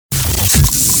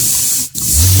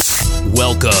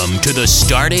Welcome to the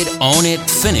Start It, Own It,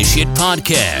 Finish It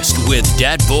podcast with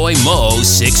Dat Boy Mo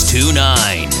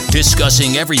 629.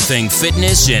 Discussing everything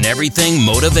fitness and everything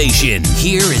motivation.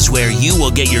 Here is where you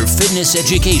will get your fitness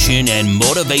education and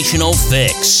motivational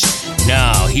fix.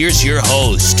 Now, here's your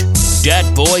host, Dat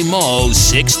Boy Mo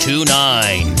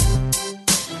 629.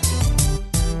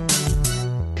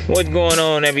 What's going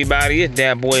on, everybody? It's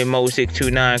Dat Boy Mo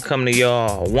 629 coming to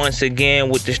y'all once again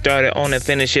with the Start It, Own It,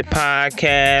 Finish It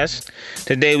podcast.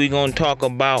 Today we're going to talk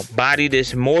about body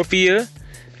dysmorphia.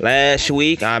 Last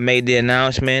week I made the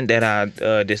announcement that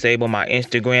I disabled my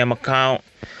Instagram account.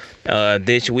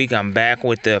 This week I'm back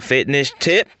with the fitness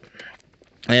tip.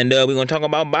 And we're going to talk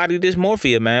about body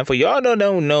dysmorphia, man. For y'all that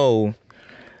don't know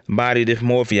body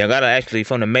dysmorphia, I got it actually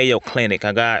from the Mayo Clinic.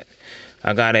 I got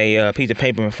a piece of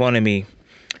paper in front of me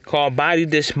called body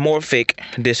dysmorphic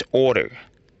disorder.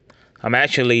 I'm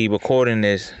actually recording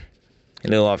this a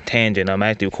little off tangent. I'm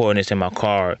actually recording this in my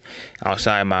car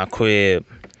outside my crib,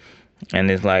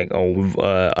 and it's like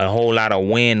a whole lot of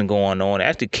wind going on.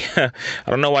 Actually, I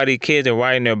don't know why these kids are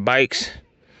riding their bikes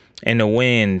in the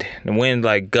wind. The wind's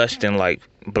like gusting, like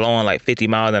blowing like 50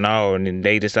 miles an hour, and then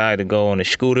they decide to go on a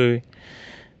scooter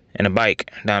and a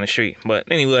bike down the street.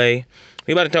 But anyway,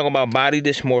 we about to talk about body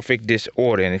dysmorphic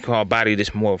disorder, and it's called body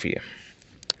dysmorphia.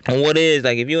 And what is,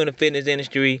 like, if you're in the fitness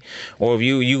industry, or if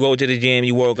you go to the gym,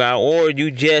 you work out, or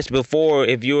you just before,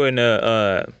 if you're in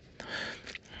the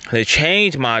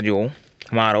change model,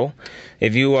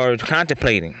 if you are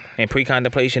contemplating and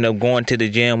pre-contemplation of going to the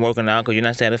gym, working out because you're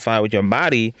not satisfied with your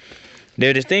body,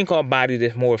 there's this thing called body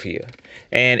dysmorphia.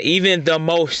 And even the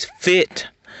most fit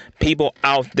people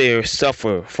out there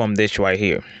suffer from this right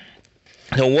here.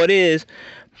 So what is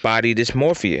body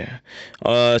dysmorphia?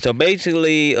 So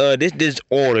basically, this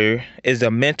disorder is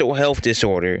a mental health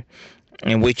disorder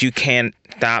in which you can't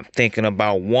stop thinking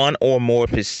about one or more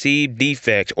perceived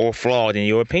defects or flaws in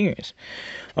your appearance.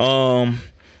 A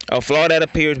flaw that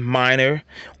appears minor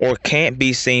or can't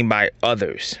be seen by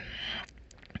others.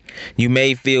 You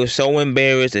may feel so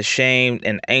embarrassed, ashamed,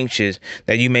 and anxious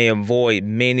that you may avoid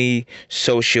many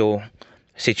social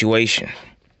situations.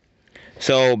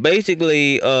 So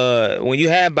basically, when you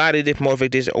have body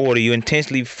dysmorphic disorder, you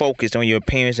intensely focus on your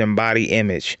appearance and body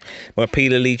image,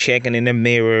 repeatedly checking in the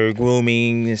mirror,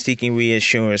 grooming, and seeking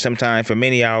reassurance, sometimes for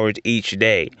many hours each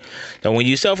day. So when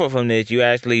you suffer from this,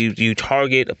 you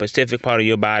target a specific part of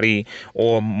your body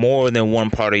or more than one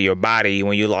part of your body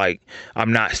when you're like,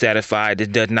 I'm not satisfied, this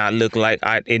does not look like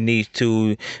it needs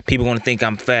to, people going to think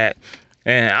I'm fat.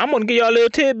 And I'm going to give y'all a little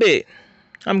tidbit.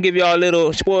 I'm going to give y'all a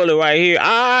little spoiler right here.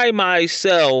 I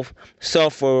myself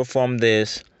suffer from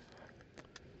this,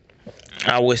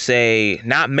 I would say,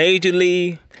 not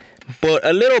majorly, but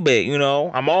a little bit, you know.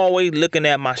 I'm always looking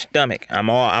at my stomach.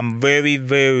 I'm very,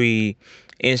 very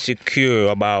insecure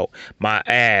about my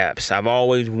abs. I've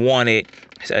always wanted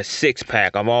a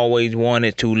six-pack. I've always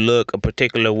wanted to look a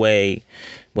particular way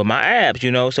with my abs,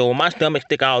 you know. So when my stomach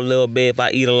stick out a little bit, if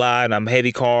I eat a lot and I'm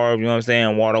heavy carb, you know what I'm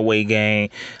saying, water weight gain,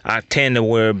 I tend to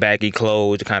wear baggy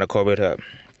clothes to kind of cover it up.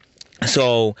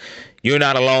 So you're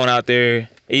not alone out there.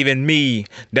 Even me,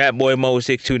 Dat Boy Mo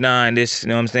 629, this, you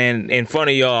know what I'm saying, in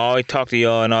front of y'all, I always talk to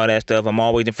y'all and all that stuff. I'm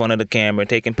always in front of the camera,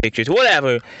 taking pictures,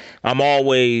 whatever. I'm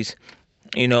always,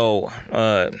 you know,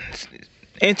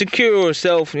 insecure or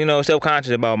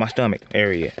self-conscious about my stomach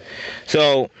area.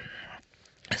 So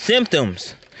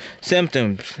symptoms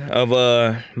of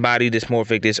body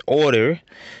dysmorphic disorder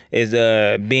is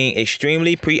being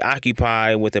extremely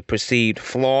preoccupied with a perceived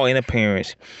flaw in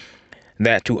appearance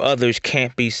that to others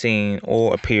can't be seen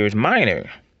or appears minor.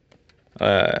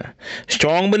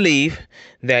 Strong belief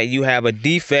that you have a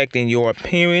defect in your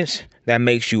appearance that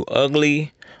makes you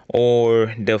ugly or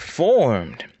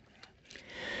deformed.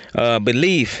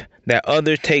 Belief that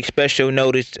others take special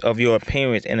notice of your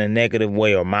appearance in a negative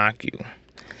way or mock you.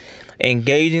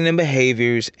 Engaging in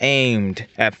behaviors aimed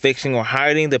at fixing or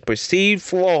hiding the perceived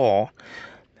flaw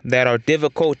that are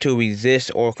difficult to resist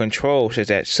or control,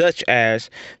 such as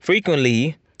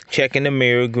frequently checking the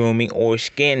mirror, grooming, or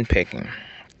skin picking.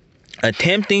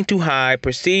 Attempting to hide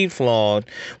perceived flaws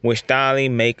with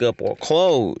styling, makeup, or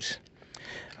clothes.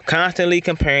 Constantly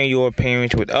comparing your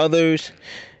appearance with others.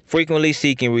 Frequently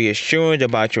seeking reassurance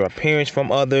about your appearance from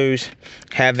others,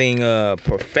 having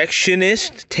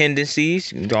perfectionist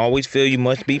tendencies. You always feel you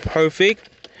must be perfect.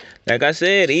 Like I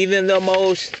said, even the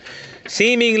most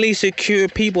seemingly secure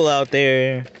people out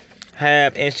there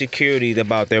have insecurities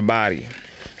about their body.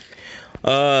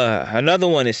 Another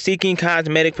one is seeking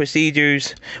cosmetic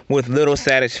procedures with little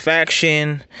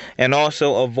satisfaction, and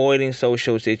also avoiding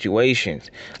social situations.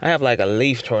 I have like a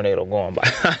leaf tornado going by.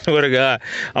 I swear to God,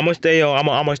 I'm gonna stay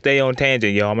on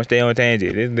tangent, y'all. I'm gonna stay on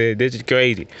tangent. This is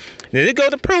crazy. This goes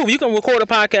to prove you can record a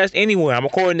podcast anywhere. I'm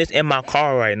recording this in my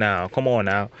car right now. Come on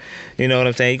now, you know what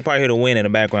I'm saying? You can probably hear the wind in the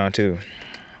background too.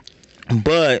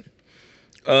 But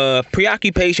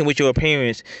preoccupation with your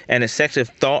appearance and excessive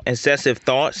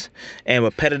thoughts and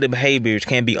repetitive behaviors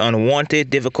can be unwanted,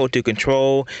 difficult to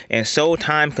control, and so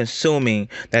time-consuming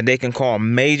that they can cause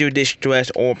major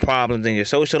distress or problems in your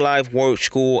social life, work,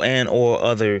 school, and or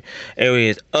other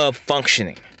areas of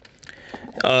functioning.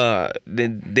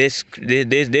 This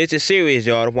is serious,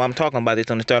 y'all. Why I'm talking about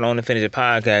this on the Start On and Finish It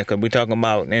podcast, because we're talking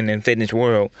about in the fitness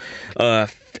world.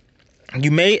 You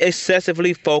may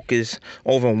excessively focus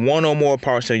over one or more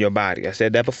parts of your body. I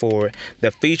said that before.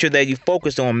 The feature that you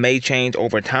focus on may change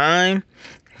over time.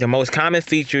 The most common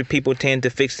feature people tend to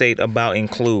fixate about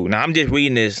include. Now, I'm just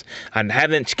reading this. I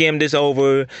haven't skimmed this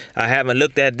over. I haven't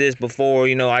looked at this before.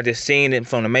 You know, I just seen it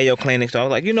from the Mayo Clinic. So I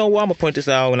was like, you know what? I'm going to point this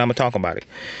out and I'm going to talk about it.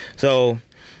 So,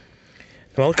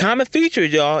 the most common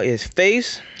features, y'all, is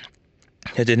face,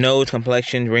 such as nose,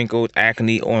 complexion, wrinkles,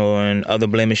 acne, or other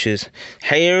blemishes.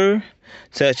 Hair,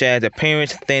 such as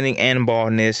appearance, thinning, and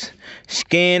baldness.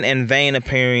 Skin and vein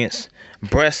appearance.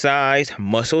 Breast size,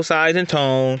 muscle size and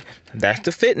tone. That's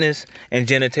the fitness. And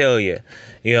genitalia.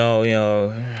 You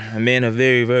know, men are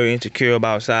very, very insecure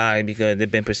about size because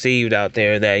they've been perceived out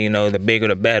there that, you know, the bigger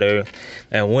the better.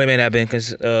 And women have been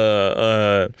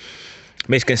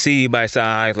misconceived by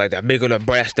size, like the bigger the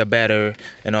breast, the better,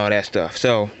 and all that stuff.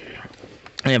 So,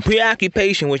 and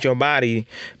preoccupation with your body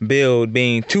build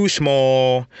being too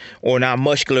small or not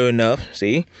muscular enough,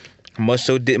 see,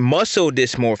 muscle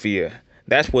dysmorphia,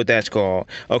 that's what that's called,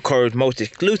 occurs most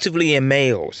exclusively in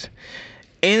males.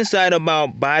 Insight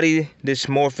about body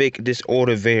dysmorphic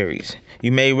disorder varies.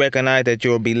 You may recognize that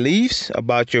your beliefs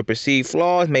about your perceived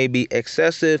flaws may be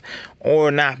excessive or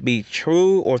not be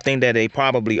true, or think that they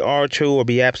probably are true, or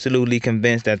be absolutely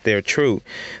convinced that they're true.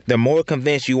 The more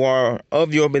convinced you are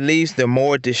of your beliefs, the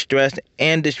more distress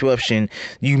and disruption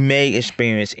you may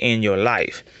experience in your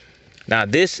life. Now,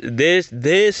 this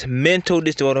mental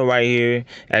disorder right here,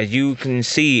 as you can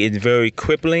see, is very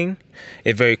crippling.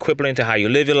 It's very crippling to how you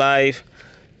live your life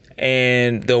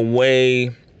and the way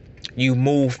you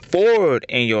move forward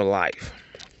in your life.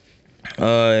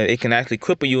 It can actually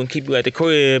cripple you and keep you at the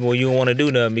crib where you don't want to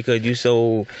do nothing because you're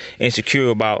so insecure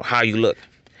about how you look.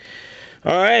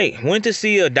 All right, went to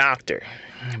see a doctor.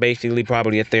 Basically,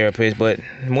 probably a therapist, but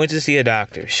went to see a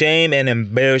doctor. Shame and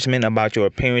embarrassment about your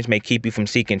appearance may keep you from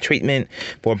seeking treatment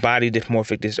for body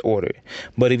dysmorphic disorder.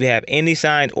 But if you have any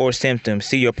signs or symptoms,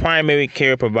 see your primary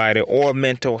care provider or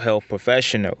mental health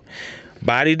professional.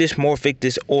 Body dysmorphic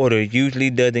disorder usually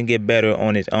doesn't get better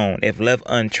on its own. If left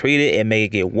untreated, it may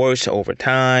get worse over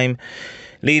time,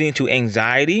 leading to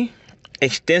anxiety,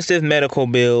 extensive medical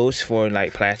bills for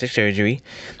like plastic surgery,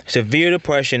 severe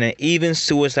depression, and even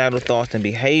suicidal thoughts and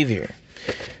behavior.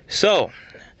 So,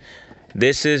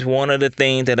 this is one of the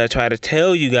things that I try to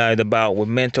tell you guys about with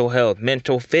mental health,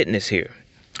 mental fitness here.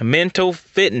 Mental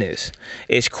fitness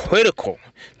is critical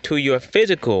to your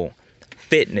physical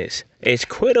fitness. It's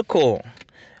critical.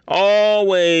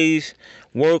 Always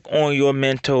work on your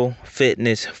mental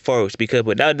fitness first, because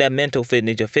without that mental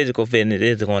fitness, your physical fitness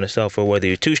is going to suffer, whether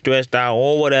you're too stressed out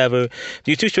or whatever. If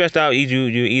you're too stressed out, you're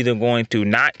either going to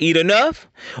not eat enough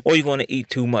or you're going to eat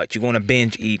too much. You're going to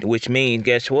binge eat, which means,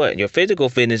 guess what? Your physical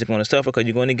fitness is going to suffer because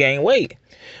you're going to gain weight,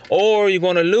 or you're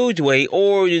going to lose weight,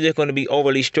 or you're just going to be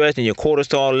overly stressed and your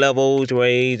cortisol levels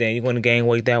raise and you're going to gain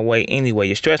weight that way anyway,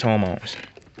 your stress hormones.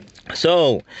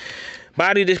 So,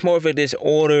 body dysmorphic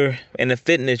disorder in the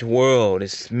fitness world,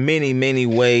 there's many, many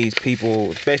ways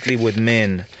people, especially with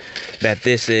men, that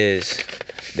this is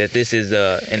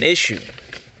an issue.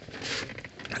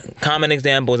 Common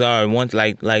examples are ones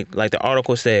like the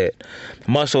article said,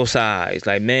 muscle size.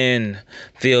 Like, men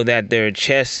feel that their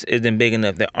chest isn't big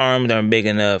enough, their arms aren't big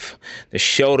enough, the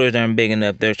shoulders aren't big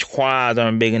enough, their quads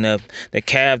aren't big enough, the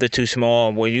calves are too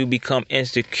small, where you become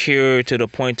insecure to the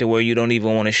point to where you don't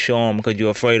even want to show them because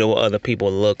you're afraid of what other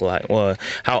people look like or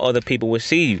how other people will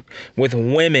see you. With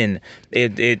women,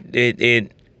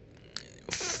 it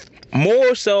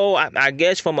more so, I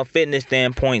guess, from a fitness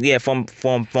standpoint, yeah, from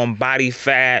body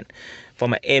fat,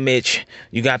 from an image,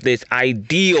 you got this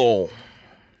ideal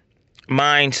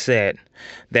mindset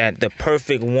that the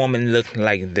perfect woman looks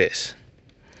like this,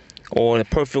 or the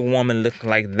perfect woman looks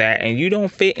like that, and you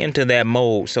don't fit into that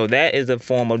mold. So that is a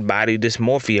form of body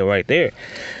dysmorphia right there.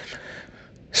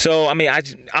 So, I mean,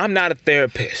 I'm not a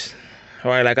therapist. All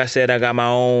right, like I said, I got my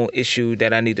own issue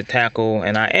that I need to tackle,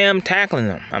 and I am tackling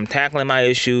them. I'm tackling my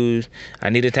issues. I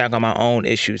need to tackle my own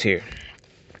issues here.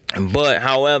 But,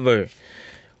 however,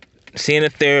 seeing a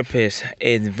therapist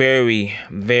is very,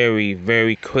 very,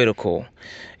 very critical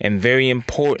and very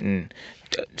important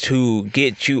to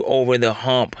get you over the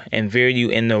hump and veer you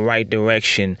in the right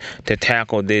direction to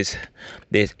tackle this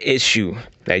issue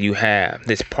that you have,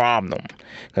 this problem.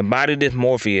 The body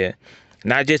dysmorphia,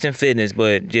 not just in fitness,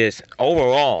 but just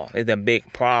overall, is a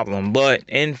big problem. But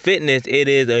in fitness, it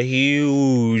is a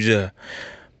huge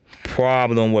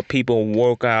problem where people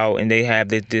work out and they have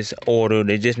this disorder.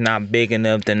 They're just not big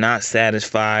enough. They're not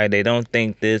satisfied. They don't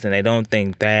think this and they don't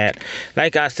think that.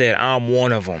 Like I said, I'm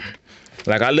one of them.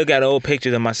 Like, I look at old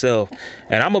pictures of myself,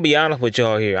 and I'm going to be honest with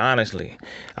y'all here, honestly.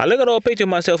 I look at old pictures of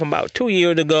myself from about 2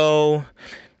 years ago.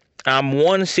 I'm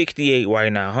 168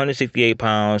 right now, 168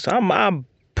 pounds. I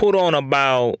put on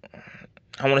about,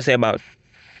 I want to say about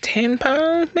 10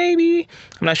 pounds, maybe.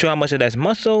 I'm not sure how much of that's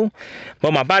muscle.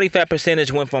 But my body fat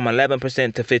percentage went from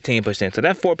 11% to 15%. So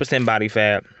that's 4% body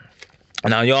fat.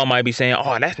 Now, y'all might be saying,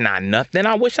 oh, that's not nothing.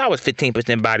 I wish I was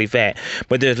 15% body fat.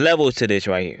 But there's levels to this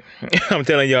right here. I'm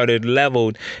telling y'all, there's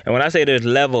levels. And when I say there's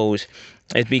levels,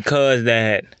 it's because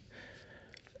that,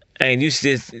 and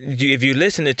if you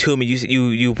listen to me,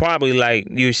 you probably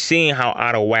you're seeing how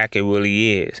out of whack it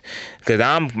really is. Because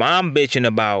I'm bitching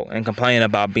about and complaining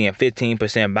about being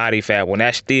 15% body fat when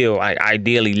that's still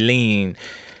ideally lean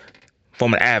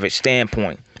from an average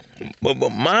standpoint. But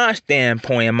my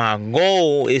standpoint and my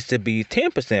goal is to be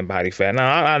 10% body fat.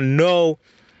 Now, I know,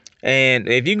 and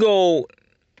if you go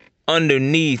under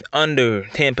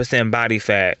 10% body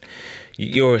fat,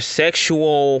 your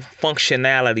sexual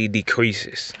functionality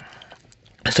decreases.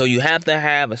 So you have to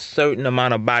have a certain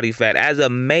amount of body fat as a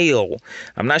male.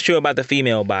 I'm not sure about the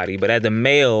female body, but as a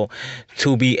male,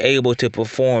 to be able to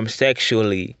perform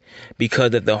sexually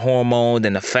because of the hormones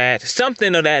and the fat,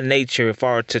 something of that nature, as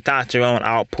far as testosterone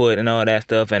output and all that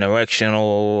stuff, and erectile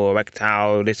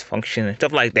dysfunction and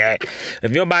stuff like that.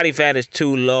 If your body fat is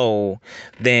too low,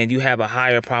 then you have a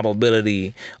higher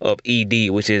probability of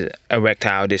ED, which is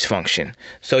erectile dysfunction.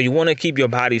 So you want to keep your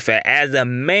body fat as a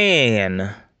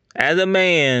man,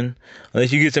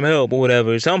 unless you get some help or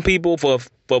whatever. Some people, for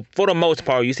the most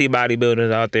part, you see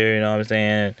bodybuilders out there, you know what I'm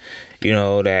saying,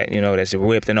 that's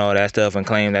ripped and all that stuff, and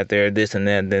claim that they're this and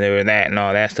that, they're that and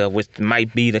all that stuff, which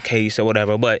might be the case or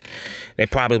whatever, but they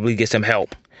probably get some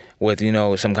help with,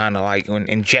 some kind of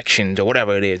injections or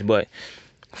whatever it is. But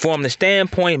from the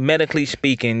standpoint, medically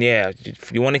speaking, yeah,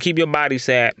 if you want to keep your body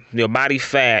fat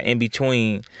in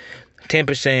between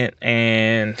 10%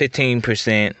 and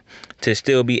 15%, to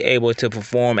still be able to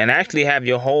perform and actually have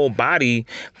your whole body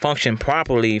function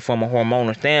properly from a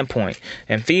hormonal standpoint.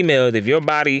 And females, if your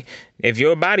body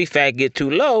fat get too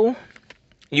low,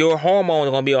 your hormones are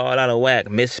going to be all out of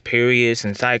whack. Missed periods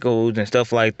and cycles and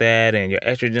stuff like that. And your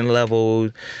estrogen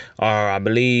levels are, I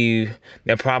believe,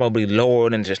 they're probably lower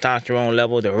than testosterone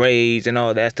levels, the raised and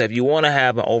all that stuff. You want to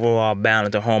have an overall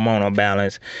balance, a hormonal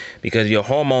balance, because your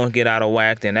hormones get out of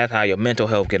whack, then that's how your mental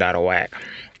health get out of whack.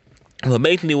 But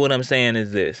basically what I'm saying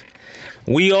is this.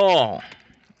 We all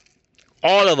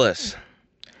of us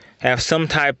have some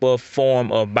type of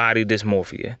form of body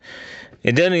dysmorphia.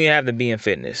 It doesn't even have to be in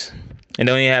fitness. It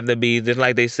don't even have to be, just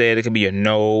like they said, it could be your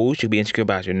nose. You could be insecure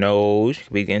about your nose. You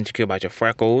could be insecure about your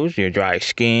freckles, your dry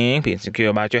skin. Be insecure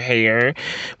about your hair,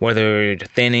 whether you're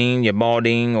thinning, you're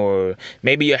balding, or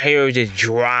maybe your hair is just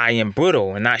dry and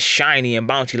brittle and not shiny and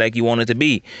bouncy like you want it to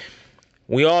be.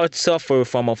 We all suffer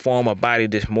from a form of body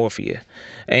dysmorphia.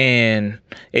 And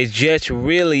it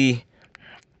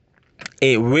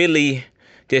really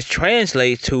just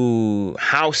translates to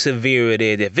how severe it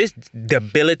is. If it's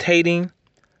debilitating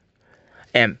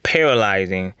and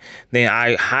paralyzing, then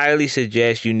I highly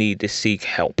suggest you need to seek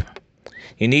help.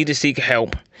 You need to seek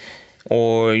help.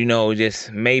 Or,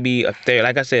 just maybe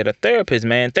like I said, a therapist,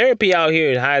 man. Therapy out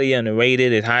here is highly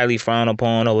underrated. It's highly frowned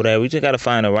upon or whatever. We just got to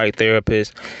find the right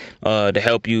therapist to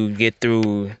help you get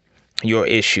through your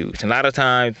issues. A lot of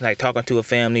times, like talking to a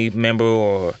family member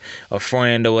or a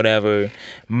friend or whatever,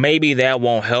 maybe that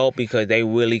won't help because they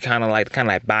really kind of like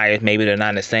biased. Maybe they're not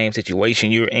in the same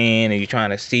situation you're in, and you're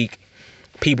trying to seek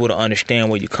people to understand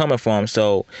where you're coming from.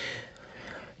 So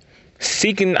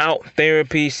seeking out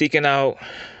therapy, seeking out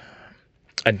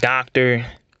a doctor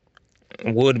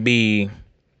would be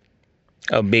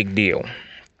a big deal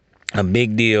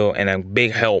and a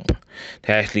big help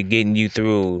to actually getting you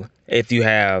through if you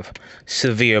have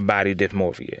severe body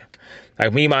dysmorphia.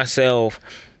 Like me, myself,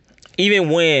 even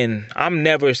when I'm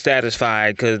never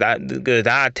satisfied, because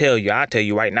I tell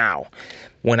you right now,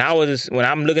 when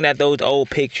I'm looking at those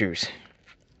old pictures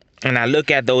And I look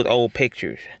at those old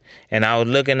pictures, and I was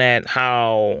looking at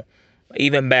how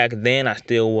even back then I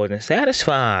still wasn't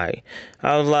satisfied.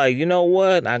 I was like, you know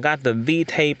what? I got the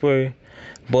V-taper,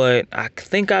 but I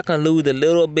think I can lose a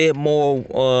little bit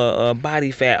more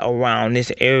body fat around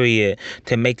this area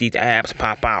to make these abs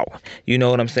pop out. You know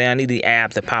what I'm saying? I need the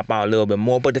abs to pop out a little bit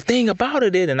more. But the thing about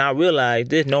it is, and I realized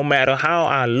this, no matter how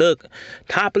I look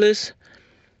topless,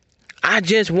 I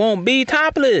just won't be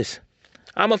topless.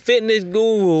 I'm a fitness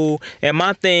guru, and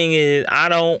my thing is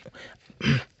I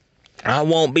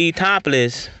won't be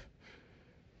topless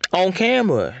on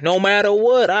camera, no matter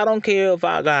what. I don't care if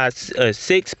I got a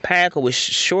six-pack or was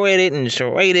shredded and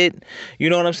serrated, you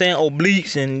know what I'm saying,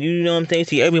 obliques, and you know what I'm saying,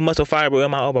 see every muscle fiber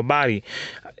in my upper body.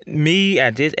 Me,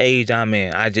 at this age I'm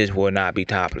in, I just will not be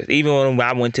topless. Even when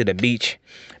I went to the beach,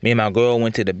 me and my girl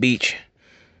went to the beach,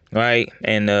 right,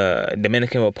 in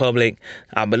Dominican Republic.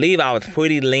 I believe I was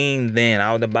pretty lean then.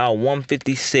 I was about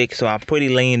 156, so I was pretty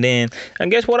lean then.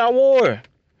 And guess what I wore?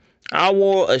 I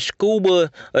wore a scuba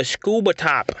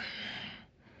top.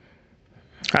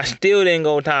 I still didn't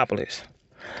go topless.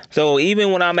 So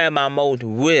even when I'm at my most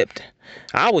ripped,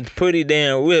 I was pretty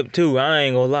damn ripped too. I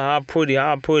ain't gonna lie, I'm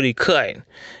pretty cut.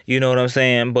 You know what I'm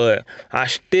saying? But I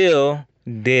still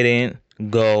didn't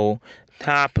go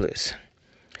topless.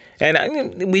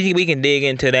 And we can dig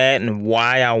into that and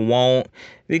why I won't.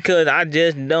 Because I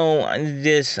don't know.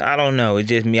 It's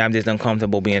just me. I'm just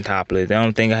uncomfortable being topless. I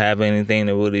don't think I have anything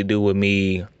to really do with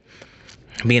me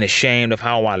being ashamed of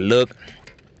how I look.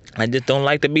 I just don't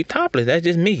like to be topless. That's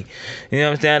just me. You know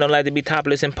what I'm saying? I don't like to be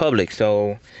topless in public.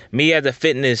 So me as a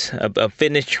fitness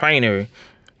trainer,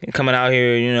 coming out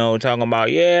here, you know, talking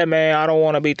about, yeah, man, I don't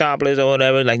want to be topless or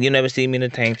whatever. Like, you never see me in a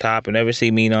tank top. You never see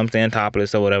me, you know what I'm saying,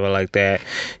 topless or whatever like that.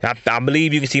 I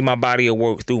believe you can see my body at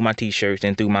work through my T-shirts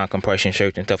and through my compression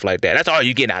shirts and stuff like that. That's all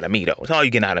you get out of me, though. That's all you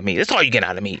get out of me.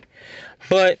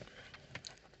 But,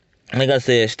 like I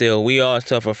said, still, we all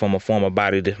suffer from a form of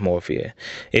body dysmorphia.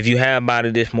 If you have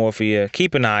body dysmorphia,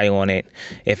 keep an eye on it.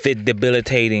 If it's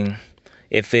debilitating,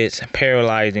 if it's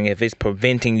paralyzing, if it's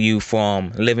preventing you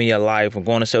from living your life or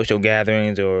going to social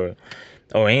gatherings or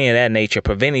any of that nature,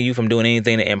 preventing you from doing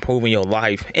anything to improve in your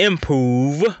life,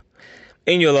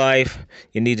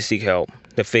 you need to seek help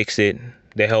to fix it,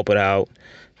 to help it out,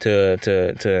 to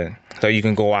so you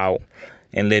can go out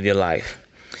and live your life.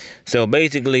 So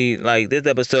basically, like, this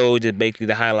episode is basically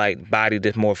to highlight body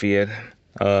dysmorphia.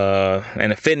 In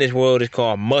the fitness world, it's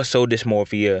called muscle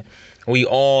dysmorphia. We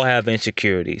all have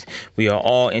insecurities. We are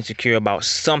all insecure about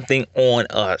something on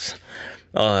us.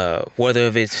 Whether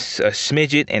if it's a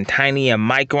smidget and tiny and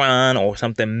micron or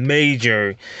something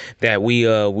major that we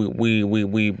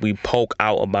poke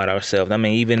out about ourselves. I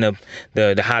mean, even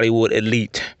the Hollywood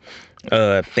elite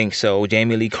think so.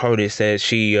 Jamie Lee Curtis says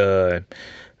she was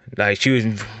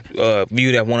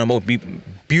viewed as one of the most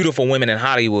beautiful women in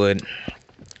Hollywood.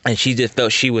 And she just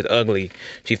felt she was ugly.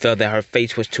 She felt that her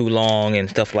face was too long and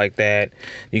stuff like that.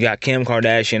 You got Kim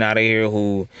Kardashian out of here,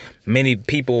 who many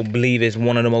people believe is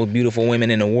one of the most beautiful women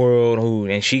in the world.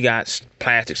 And she got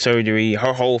plastic surgery.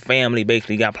 Her whole family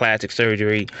basically got plastic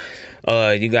surgery.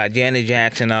 You got Janet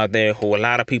Jackson out there, who a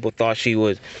lot of people thought she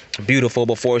was beautiful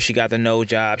before she got the nose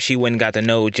job. She went and got the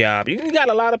nose job. You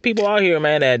got a lot of people out here,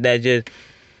 man, that just...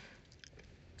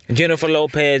 Jennifer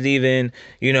Lopez even,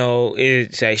 you know,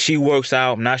 she works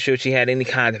out. I'm not sure she had any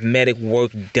kind of medic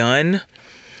work done,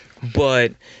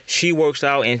 but she works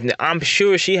out, and I'm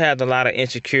sure she has a lot of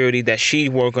insecurity that she's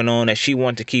working on, that she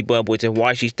wants to keep up with, and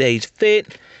why she stays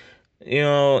fit, you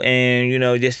know, and, you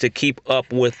know, just to keep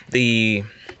up with the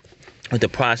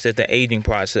process, the aging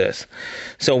process.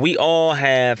 So we all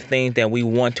have things that we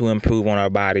want to improve on our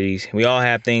bodies. We all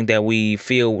have things that we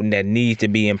feel that needs to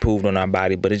be improved on our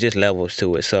body, but it's just levels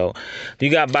to it. So if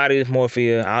you got body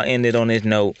dysmorphia, I'll end it on this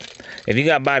note. If you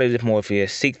got body dysmorphia,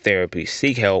 seek therapy,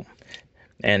 seek help.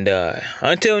 And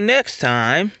until next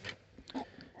time,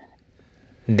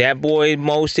 that boy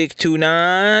Mo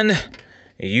 629,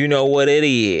 you know what it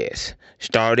is.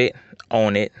 Start it,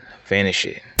 own it, finish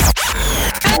it.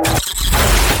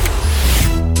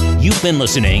 You've been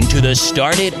listening to the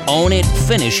Start It, Own It,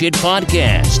 Finish It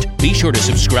podcast. Be sure to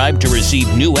subscribe to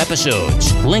receive new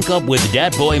episodes. Link up with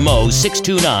Dat Boy Mo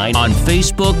 629 on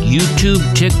Facebook, YouTube,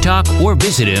 TikTok, or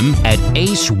visit him at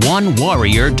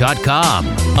ace1warrior.com.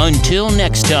 Until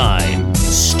next time,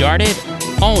 start it,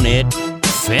 own it,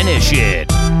 finish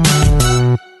it.